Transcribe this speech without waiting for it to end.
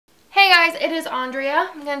guys, it is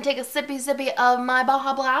Andrea. I'm going to take a sippy of my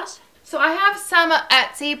Baja Blast. So I have some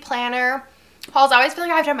Etsy planner hauls. I always feel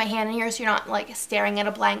like I have to have my hand in here so you're not like staring at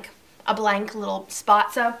a blank little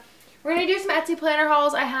spot. So we're going to do some Etsy planner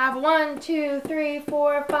hauls. I have 1, 2, 3,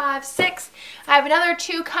 4, 5, 6. I have another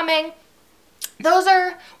 2 coming.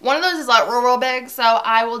 One of those is like real big, so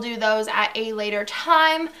I will do those at a later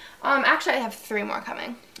time. Actually, I have 3 more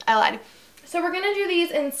coming. I lied. So we're going to do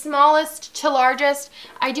these in smallest to largest.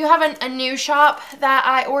 I do have a new shop that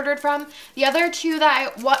I ordered from. The other 2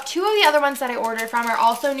 that two of the other ones that I ordered from are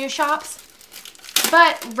also new shops.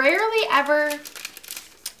 But rarely ever,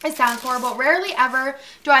 it sounds horrible, rarely ever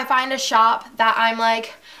do I find a shop that I'm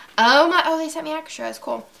like, oh they sent me extras,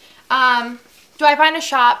 cool. Do I find a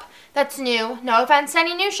shop that's new, no offense to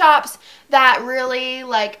any new shops, that really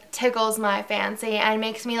like tickles my fancy and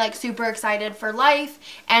makes me like super excited for life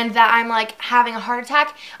and that I'm like having a heart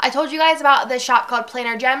attack. I told you guys about this shop called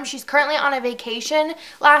Planner Junkie. She's currently on a vacation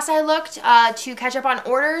last I looked to catch up on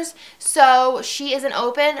orders, so she isn't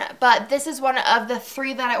open, but this is one of the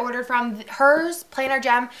 3 that I ordered from. Hers, Planner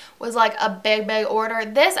Junkie, was like a big order.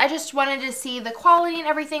 This, I just wanted to see the quality and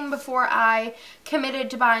everything before I committed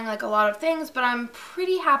to buying like a lot of things, but I'm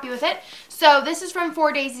pretty happy with it. So this is from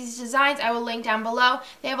Daisies Designs. I will link down below.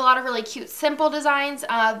 They have a lot of really cute, simple designs.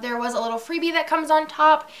 There was a little freebie that comes on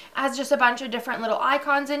top as just a bunch of different little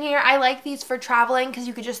icons in here. I like these for traveling because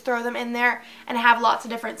you could just throw them in there and have lots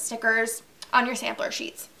of different stickers on your sampler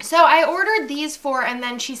sheets. So I ordered these 4, and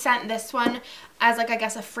then she sent this one as like, I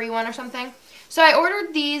guess, a free one or something. So I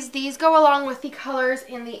ordered these. These go along with the colors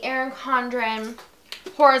in the Erin Condren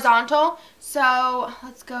horizontal. So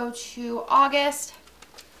let's go to August.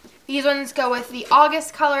 These ones go with the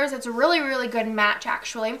August colors. It's a really good match,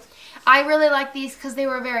 actually. I really like these because they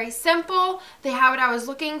were very simple. They have what I was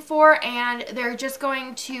looking for, and they're just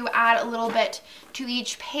going to add a little bit to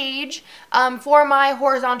each page. For my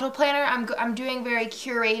horizontal planner, I'm doing very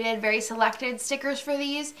curated, very selected stickers for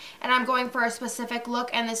these, and I'm going for a specific look,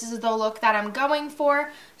 and this is the look that I'm going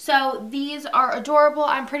for. So these are adorable.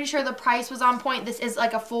 I'm pretty sure the price was on point. This is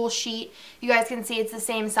like a full sheet. You guys can see it's the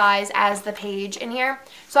same size as the page in here.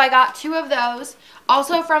 So I got 2 of those.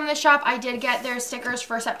 Also from the shop, I did get their stickers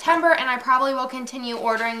for September, and I probably will continue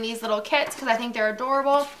ordering these little kits because I think they're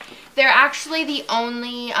adorable. They're actually the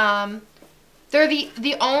only, I'm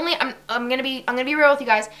gonna be real with you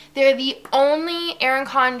guys. They're the only Erin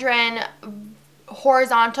Condren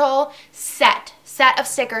horizontal set of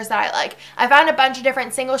stickers that I like. I found a bunch of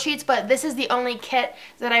different single sheets, but this is the only kit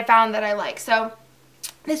that I found that I like. So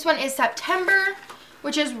this one is September,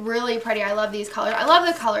 which is really pretty. I love these colors. I love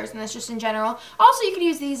the colors in this just in general. Also, you could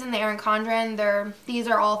use these in the Erin Condren. These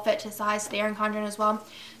are all fit to size to the Erin Condren as well.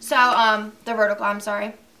 So, the vertical, I'm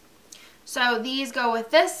sorry. So these go with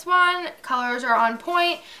this one. Colors are on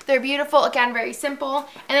point. They're beautiful. Again, very simple.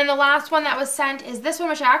 And then the last one that was sent is this one,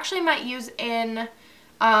 which I actually might use in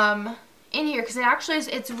here because it actually is,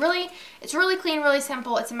 it's really clean, really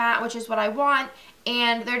simple. It's matte, which is what I want.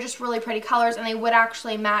 And they're just really pretty colors, and they would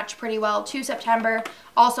actually match pretty well to September,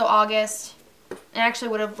 also August, and actually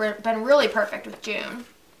would have been really perfect with June.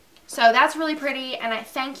 So that's really pretty, and I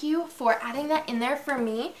thank you for adding that in there for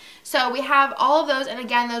me. So we have all of those, and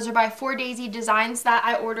again, those are by Daisies Designs that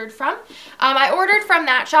I ordered from. I ordered from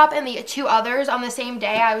that shop and the 2 others on the same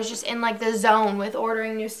day. I was just in like the zone with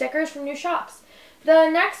ordering new stickers from new shops. The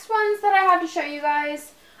next ones that I have to show you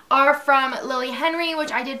guys are from LillieHenry,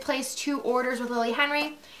 which I did place 2 orders with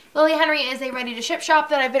LillieHenry. LillieHenry is a ready-to-ship shop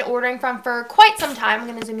that I've been ordering from for quite some time. I'm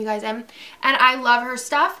going to zoom you guys in. And I love her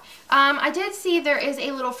stuff. I did see there is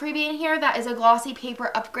a little freebie in here that is a glossy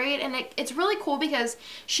paper upgrade. And it's really cool because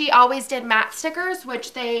she always did matte stickers,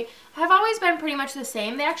 which they have always been pretty much the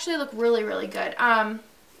same. They actually look really good.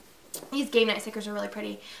 These game night stickers are really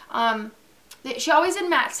pretty. She always did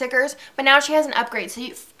matte stickers, but now she has an upgrade. So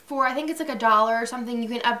for I think it's like $1 or something, you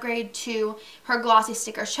can upgrade to her glossy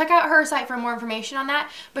stickers. Check out her site for more information on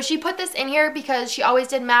that. But she put this in here because she always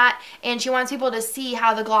did matte, and she wants people to see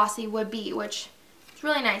how the glossy would be, which is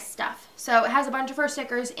really nice stuff. So it has a bunch of her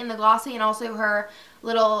stickers in the glossy and also her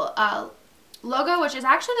little logo, which is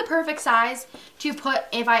actually the perfect size to put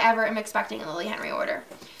if I ever am expecting a LillieHenry order.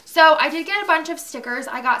 So I did get a bunch of stickers.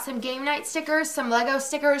 I got some game night stickers, some Lego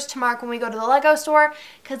stickers to mark when we go to the Lego store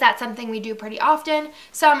because that's something we do pretty often.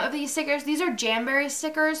 Some of these stickers, these are Jamberry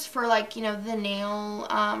stickers for like, you know, the nail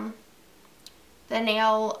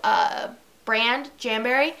brand,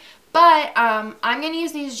 Jamberry. But I'm going to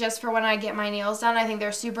use these just for when I get my nails done. I think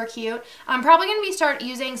they're super cute. I'm probably going to start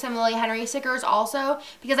using some LillieHenry stickers also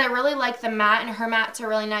because I really like the matte, and her mattes are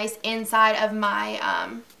really nice inside of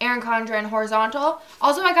my Erin Condren horizontal.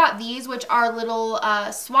 Also, I got these, which are little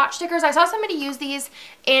swatch stickers. I saw somebody use these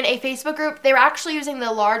in a Facebook group. They were actually using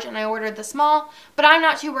the large and I ordered the small, but I'm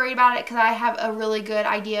not too worried about it because I have a really good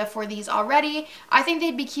idea for these already. I think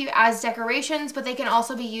they'd be cute as decorations, but they can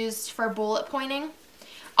also be used for bullet pointing.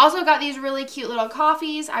 Also got these really cute little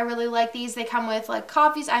coffees. I really like these. They come with like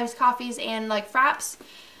coffees, iced coffees, and like fraps.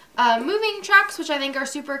 Moving trucks, which I think are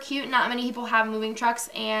super cute. Not many people have moving trucks,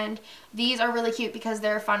 and these are really cute because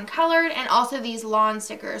they're fun colored. And also these lawn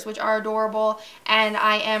stickers, which are adorable, and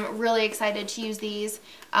I am really excited to use these.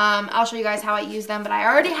 I'll show you guys how I use them, but I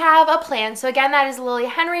already have a plan. So again, that is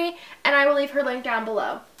LillieHenry, and I will leave her link down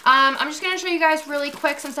below. I'm just going to show you guys really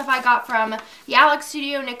quick some stuff I got from the Alex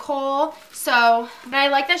Studio, Nicole. So, but I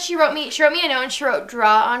like that she wrote me a note and she wrote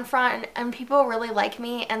draw on front, and people really like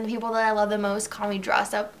me, and the people that I love the most call me draw.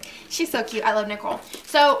 So she's so cute. I love Nicole.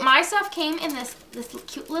 So my stuff came in this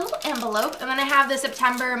cute little envelope, and then I have the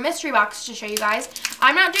September mystery box to show you guys.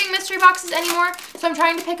 I'm not doing mystery boxes anymore, so I'm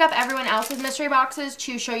trying to pick up everyone else's mystery boxes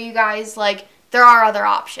to show you guys, like, there are other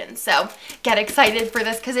options. So get excited for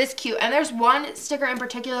this because it's cute. And there's one sticker in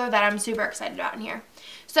particular that I'm super excited about in here.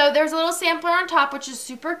 So there's a little sampler on top, which is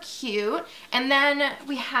super cute. And then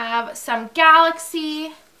we have some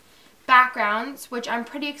Galaxy backgrounds, which I'm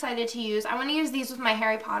pretty excited to use. I want to use these with my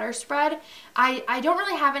Harry Potter spread. I don't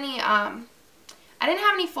really have any, I didn't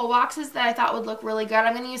have any full boxes that I thought would look really good.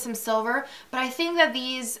 I'm going to use some silver, but I think that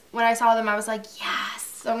these, when I saw them, I was like,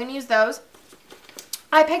 yes. So I'm going to use those.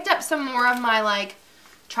 I picked up some more of my, like,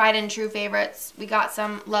 tried and true favorites. We got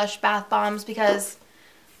some Lush bath bombs because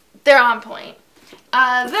they're on point.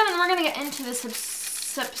 Then we're going to get into the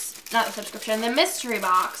the mystery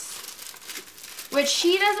box, which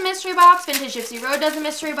she does a mystery box. Vintage Gypsy Road does a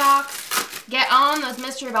mystery box. Get on those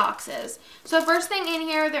mystery boxes. So first thing in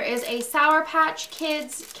here, there is a Sour Patch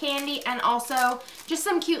Kids candy, and also just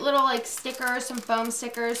some cute little like stickers, some foam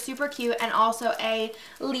stickers, super cute, and also a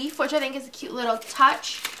leaf, which I think is a cute little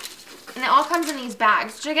touch. And it all comes in these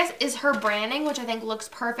bags, which I guess is her branding, which I think looks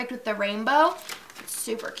perfect with the rainbow. It's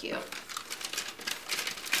super cute.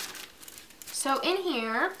 So in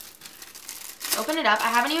here, open it up. I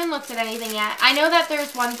haven't even looked at anything yet. I know that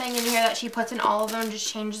there's one thing in here that she puts in all of them,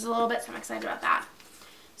 just changes a little bit, so I'm excited about that.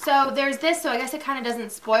 So there's this, so I guess it kind of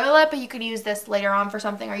doesn't spoil it, but you could use this later on for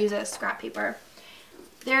something or use it as scrap paper.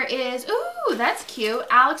 There is, ooh, that's cute,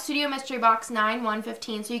 Alex Studio Mystery Box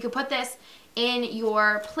 9/115. So you could put this in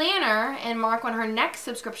your planner and mark when her next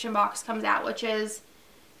subscription box comes out, which is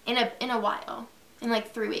in a while, in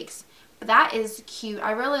like 3 weeks. But that is cute.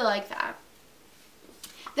 I really like that.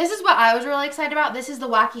 This is what I was really excited about. This is the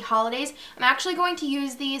Wacky Holidays. I'm actually going to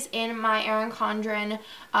use these in my Erin Condren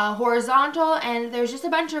horizontal, and there's just a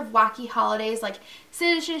bunch of wacky holidays like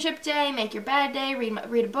Citizenship Day, Make Your Bed Day,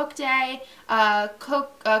 Read a Book Day,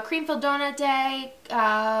 Cream-Filled Donut Day,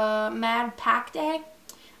 Mad Pack Day.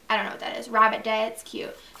 I don't know what that is. Rabbit Day. It's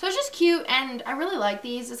cute. So it's just cute, and I really like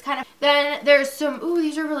these. It's kind of, then there's some, ooh,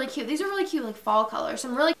 these are really cute. These are really cute, like fall colors.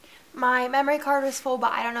 Some really, my memory card was full,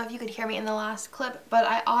 but I don't know if you could hear me in the last clip, but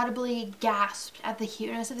I audibly gasped at the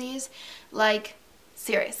cuteness of these. Like,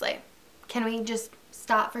 seriously. Can we just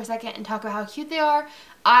stop for a second and talk about how cute they are?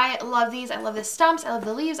 I love these. I love the stumps. I love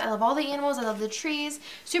the leaves. I love all the animals. I love the trees.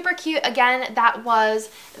 Super cute. Again, that was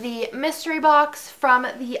the mystery box from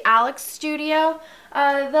the Alex Studio.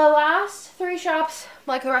 The last 3 shops,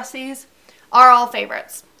 like the rest of these, are all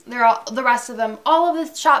favorites. They're all, the rest of them, all of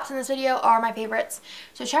the shops in this video are my favorites.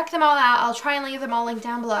 So check them all out. I'll try and leave them all linked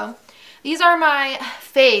down below. These are my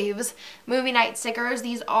faves movie night stickers.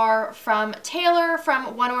 These are from Taylor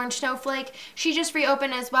from Orange Snowflake. She just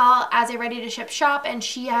reopened as well as a ready to ship shop, and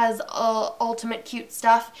she has ultimate cute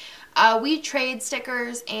stuff. We trade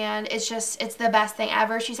stickers, and it's the best thing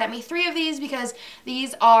ever. She sent me 3 of these because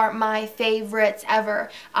these are my favorites ever.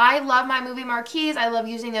 I love my movie marquees. I love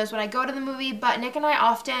using those when I go to the movie, but Nick and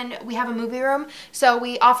I we have a movie room, so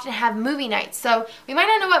we often have movie nights. So we might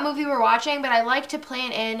not know what movie we're watching, but I like to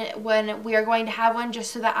plan in when we are going to have one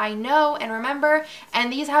just so that I know and remember.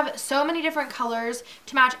 And these have so many different colors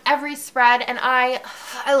to match every spread, and I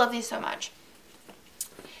love these so much.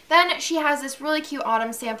 Then she has this really cute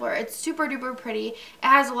autumn sampler. It's super duper pretty. It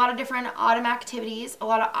has a lot of different autumn activities, a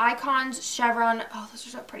lot of icons, chevron, oh, those are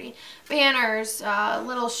so pretty, banners,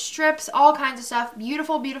 little strips, all kinds of stuff.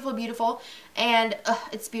 Beautiful, beautiful, beautiful, and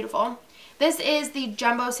it's beautiful. This is the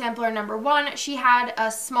Jumbo Sampler number 1. She had a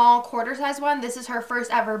small quarter size one. This is her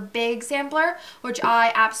first ever big sampler, which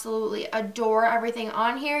I absolutely adore everything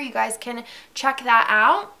on here. You guys can check that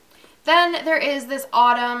out. Then there is this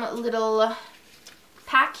autumn little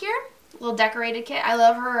pack here, little decorated kit. I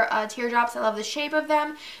love her teardrops. I love the shape of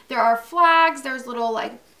them. There are flags. There's little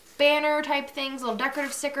like banner type things, little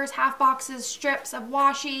decorative stickers, half boxes, strips of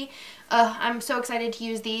washi. I'm so excited to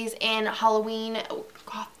use these in Halloween,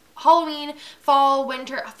 fall,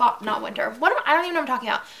 winter, not winter. I don't even know what I'm talking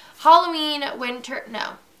about. Halloween, winter,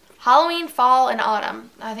 no. Halloween, fall, and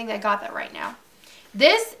autumn. I think I got that right now.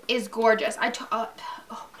 This is gorgeous.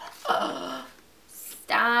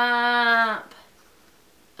 Stop.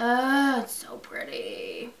 It's so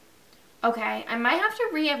pretty. Okay, I might have to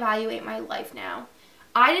reevaluate my life now.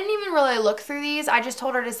 I didn't even really look through these. I just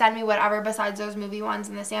told her to send me whatever besides those movie ones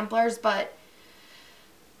and the samplers, but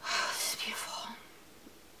this is beautiful.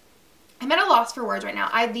 I'm at a loss for words right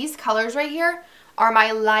now. These colors right here are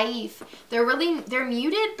my life. They're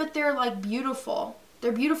muted, but they're like beautiful.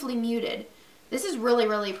 They're beautifully muted. This is really,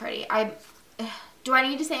 really pretty. Do I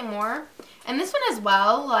need to say more? And this one as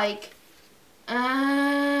well, like,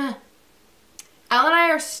 Elle and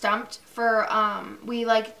I are stumped for, we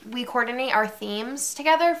coordinate our themes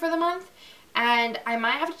together for the month, and I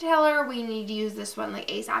might have to tell her we need to use this one like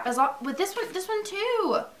ASAP. With this one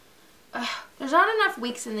too. There's not enough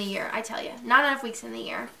weeks in the year, I tell you. Not enough weeks in the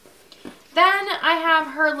year. Then I have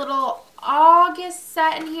her little August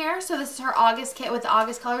set in here. So this is her August kit with the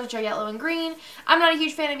August colors, which are yellow and green. I'm not a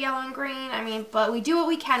huge fan of yellow and green, but we do what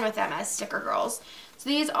we can with them as sticker girls. So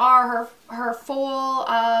these are her full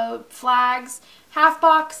flags, half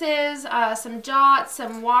boxes, some dots,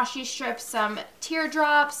 some washi strips, some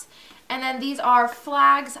teardrops, and then these are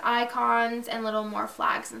flags, icons, and little more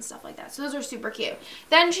flags and stuff like that. So those are super cute.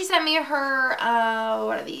 Then she sent me her,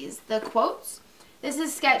 what are these? The quotes. This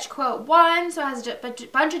is sketch quote 1, so it has a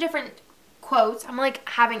bunch of different quotes. I'm like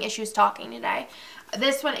having issues talking today.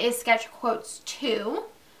 This one is sketch quotes 2.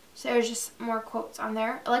 So there's just more quotes on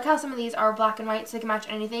there. I like how some of these are black and white, so they can match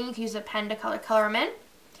anything. You can use a pen to color them in.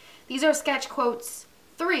 These are sketch quotes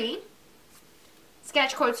 3,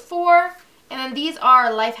 sketch quotes 4, and then these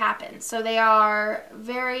are life happens. So they are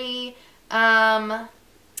very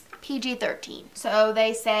PG-13. So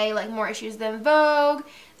they say like more issues than Vogue.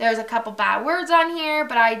 There's a couple bad words on here,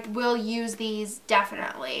 but I will use these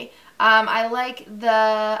definitely. I like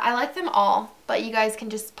them all, but you guys can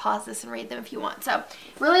just pause this and read them if you want. So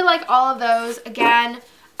really like all of those. Again,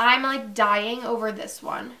 I'm like dying over this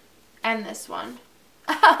one and this one.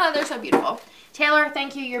 They're so beautiful. Taylor,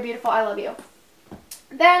 thank you. You're beautiful. I love you.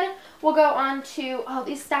 Then we'll go on to, oh,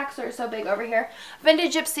 these stacks are so big over here.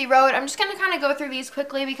 Vintage Gypsy Road. I'm just going to kind of go through these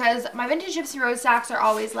quickly because my Vintage Gypsy Road stacks are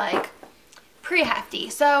always like pretty hefty.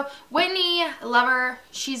 So Whitney, love her.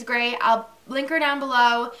 She's great. I'll link her down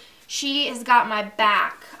below. She has got my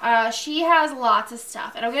back. She has lots of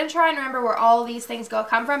stuff. And I'm going to try and remember where all these things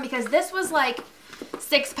come from because this was like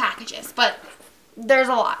 6 packages, but there's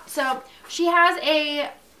a lot. So she has a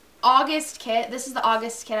August kit. This is the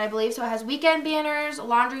August kit, I believe. So it has weekend banners,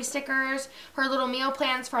 laundry stickers, her little meal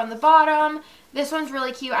plans from the bottom. This one's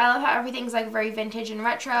really cute. I love how everything's like very vintage and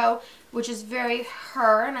retro, which is very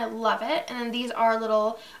her, and I love it. And then these are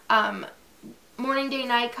little morning, day,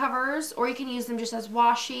 night covers, or you can use them just as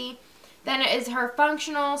washi. Then it is her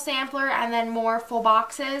functional sampler, and then more full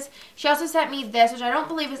boxes. She also sent me this, which I don't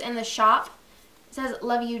believe is in the shop. It says,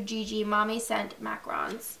 love you, Gigi. Mommy sent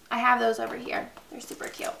macarons. I have those over here. They're super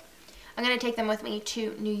cute. I'm going to take them with me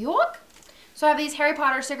to New York. So I have these Harry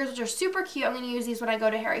Potter stickers, which are super cute. I'm going to use these when I go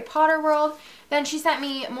to Harry Potter World. Then she sent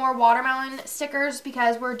me more watermelon stickers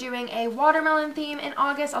because we're doing a watermelon theme in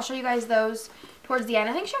August. I'll show you guys those towards the end.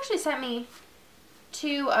 I think she actually sent me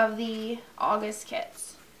 2 of the August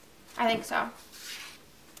kits. I think so.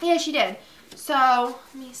 Yeah, she did. So,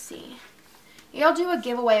 let me see. Maybe I'll do a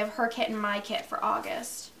giveaway of her kit and my kit for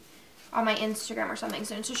August on my Instagram or something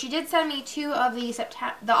soon. So she did send me 2 of the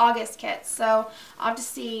August kits. So I'll have to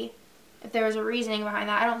see if there was a reasoning behind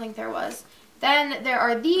that. I don't think there was. Then there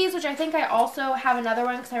are these, which I think I also have another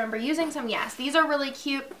one because I remember using some. Yes, these are really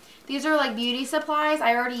cute. These are like beauty supplies.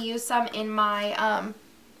 I already used some in my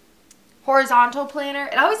horizontal planner.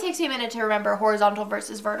 It always takes me a minute to remember horizontal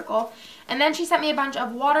versus vertical. And then she sent me a bunch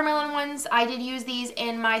of watermelon ones. I did use these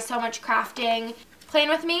in my So Much Crafting Plan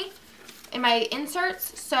With Me in my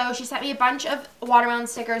inserts. So she sent me a bunch of watermelon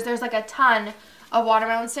stickers. There's like a ton of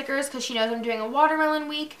watermelon stickers because she knows I'm doing a watermelon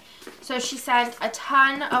week. So she sent a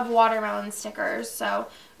ton of watermelon stickers. So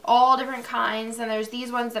all different kinds. And there's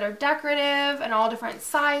these ones that are decorative and all different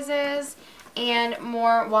sizes and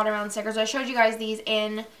more watermelon stickers. I showed you guys these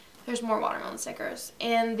in there's more watermelon stickers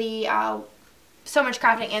in the So Much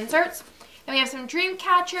Crafting inserts. Then we have some dream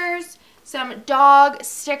catchers, some dog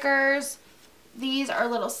stickers. These are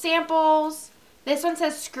little samples. This one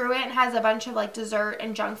says screw it and has a bunch of like dessert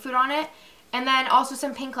and junk food on it. And then also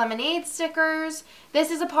some pink lemonade stickers.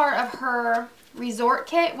 This is a part of her resort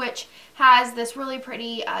kit, which has this really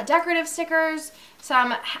pretty decorative stickers,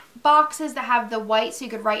 some boxes that have the white so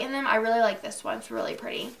you could write in them. I really like this one. It's really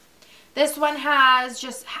pretty. This one has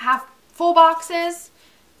just half full boxes,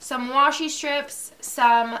 some washi strips,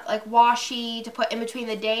 some like washi to put in between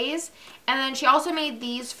the days, and then she also made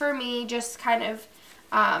these for me just kind of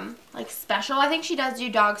like special. I think she does do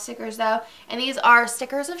dog stickers though, and these are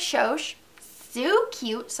stickers of Shosh. So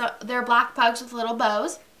cute. So they're black pugs with little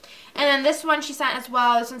bows. And then this one she sent as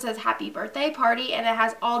well. This one says happy birthday party, and it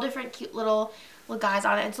has all different cute little guys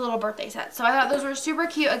on it. It's a little birthday set. So I thought those were super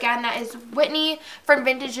cute. Again, that is Whitney from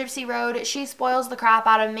Vintage Gypsy Road. She spoils the crap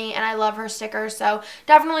out of me, and I love her stickers. So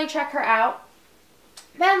definitely check her out.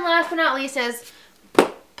 Then last but not least is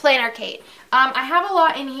Planner Kate. I have a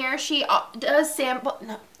lot in here. She does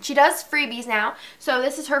she does freebies now. So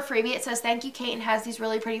this is her freebie. It says thank you Kate and has these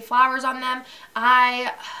really pretty flowers on them.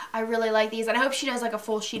 I really like these, and I hope she does like a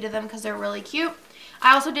full sheet of them because they're really cute.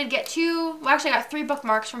 I also did get I got 3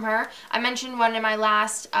 bookmarks from her. I mentioned one in my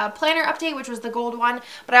last planner update, which was the gold one,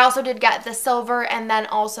 but I also did get the silver and then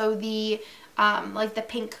also the like the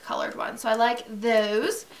pink colored one. So I like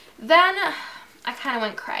those. Then I kind of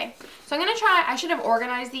went cray. So I'm going to try, I should have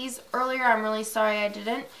organized these earlier. I'm really sorry I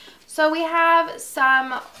didn't. So we have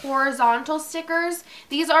some horizontal stickers.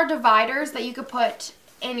 These are dividers that you could put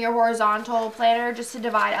in your horizontal planner just to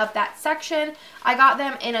divide up that section. I got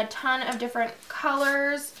them in a ton of different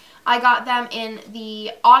colors. I got them in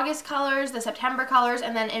the August colors, the September colors,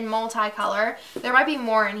 and then in multicolor. There might be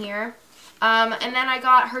more in here. And then I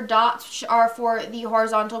got her dots, which are for the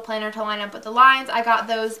horizontal planner to line up with the lines. I got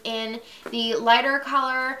those in the lighter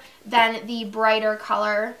color, then the brighter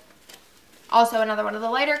color. Also another one of the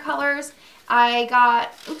lighter colors. I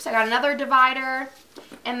got another divider.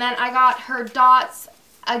 And then I got her dots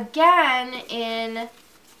again in,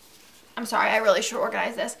 I'm sorry, I really should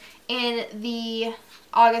organize this, in the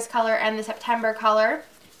August color and the September color.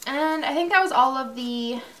 And I think that was all of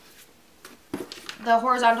the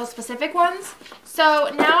horizontal specific ones.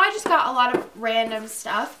 So now I just got a lot of random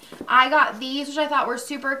stuff. I got these, which I thought were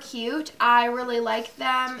super cute. I really like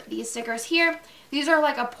them. These stickers here. These are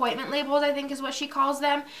like appointment labels, I think is what she calls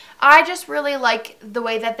them. I just really like the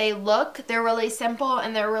way that they look. They're really simple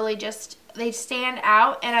and they're really just, they stand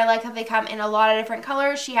out, and I like that they come in a lot of different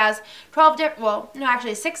colors. She has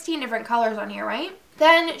 16 different colors on here, right?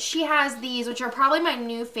 Then she has these, which are probably my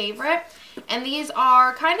new favorite, and these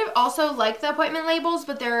are kind of also like the appointment labels,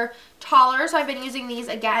 but they're taller, so I've been using these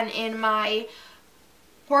again in my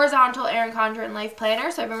horizontal Erin Condren Life Planner,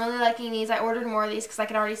 so I've been really liking these. I ordered more of these because I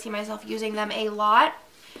can already see myself using them a lot.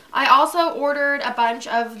 I also ordered a bunch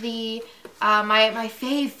of the my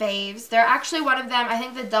faves. They're actually one of them. I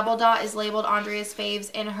think the double dot is labeled Andrea's faves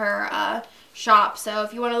in her shop. So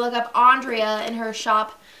if you want to look up Andrea in her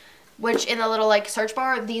shop, which in the little like search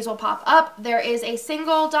bar, these will pop up. There is a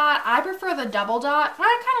single dot. I prefer the double dot.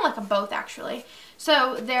 I kind of like them both actually.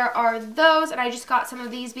 So there are those, and I just got some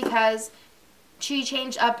of these because she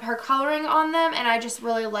changed up her coloring on them, and I just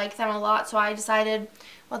really like them a lot, so I decided,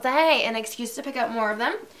 well, hey, an excuse to pick up more of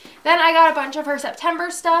them. Then I got a bunch of her September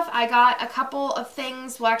stuff. I got a couple of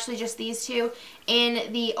things, well, actually just these two,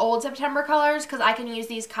 in the old September colors, because I can use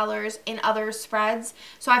these colors in other spreads.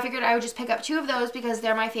 So I figured I would just pick up 2 of those because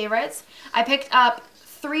they're my favorites. I picked up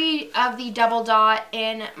 3 of the double dot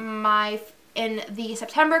in the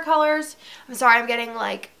September colors. I'm sorry, I'm getting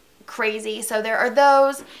like crazy. So there are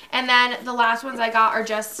those, and then the last ones I got are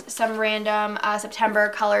just some random September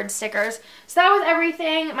colored stickers. So that was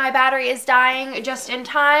everything. My battery is dying just in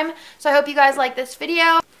time, so I hope you guys like this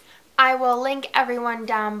video. I will link everyone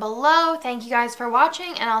down below. Thank you guys for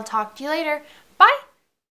watching, and I'll talk to you later. Bye!